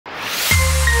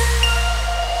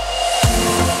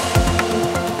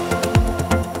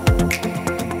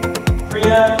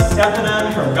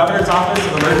Stefanon from Governor's Office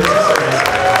of Emergency Services.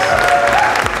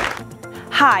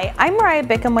 Hi, I'm Mariah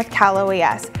Bickham with Cal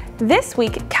OES. This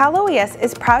week, Cal OES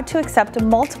is proud to accept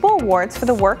multiple awards for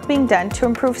the work being done to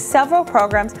improve several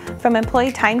programs from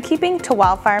employee timekeeping to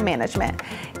wildfire management.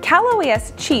 Cal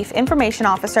OES Chief Information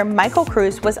Officer Michael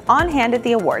Cruz was on hand at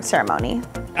the award ceremony.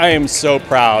 I am so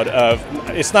proud of,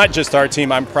 it's not just our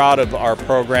team, I'm proud of our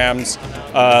programs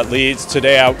leads.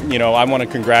 Today, I want to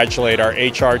congratulate our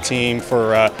HR team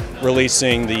for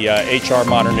releasing the HR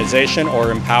modernization or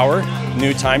Empower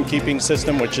new timekeeping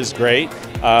system, which is great.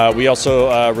 We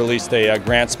also released a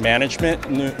grants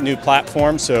management new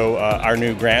platform, so our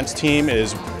new grants team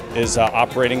is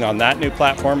operating on that new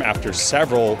platform after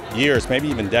several years, maybe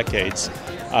even decades.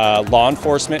 Law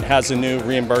enforcement has a new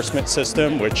reimbursement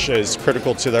system, which is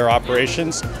critical to their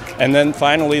operations. And then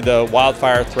finally, the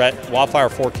Wildfire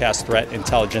Forecast Threat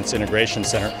Intelligence Integration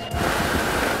Center.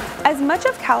 As much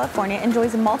of California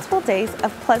enjoys multiple days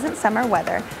of pleasant summer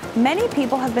weather, many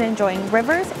people have been enjoying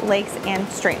rivers, lakes, and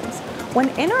streams. When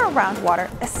in or around water,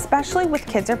 especially with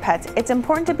kids or pets, it's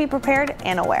important to be prepared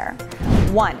and aware.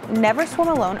 1. Never swim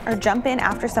alone or jump in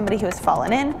after somebody who has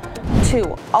fallen in.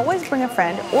 2. Always bring a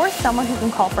friend or someone who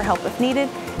can call for help if needed.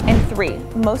 And 3.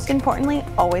 Most importantly,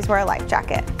 always wear a life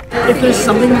jacket. If there's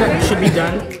something that should be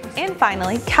done. And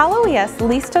finally, Cal OES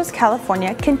Listos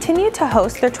California continued to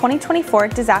host their 2024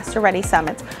 Disaster Ready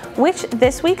Summits, which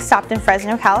this week stopped in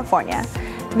Fresno, California.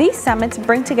 These summits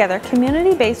bring together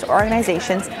community-based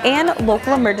organizations and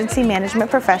local emergency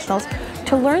management professionals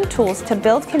to learn tools to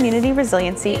build community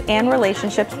resiliency and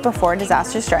relationships before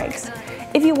disaster strikes.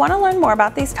 If you want to learn more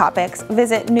about these topics,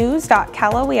 visit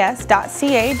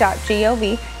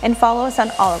news.caloes.ca.gov and follow us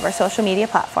on all of our social media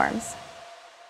platforms.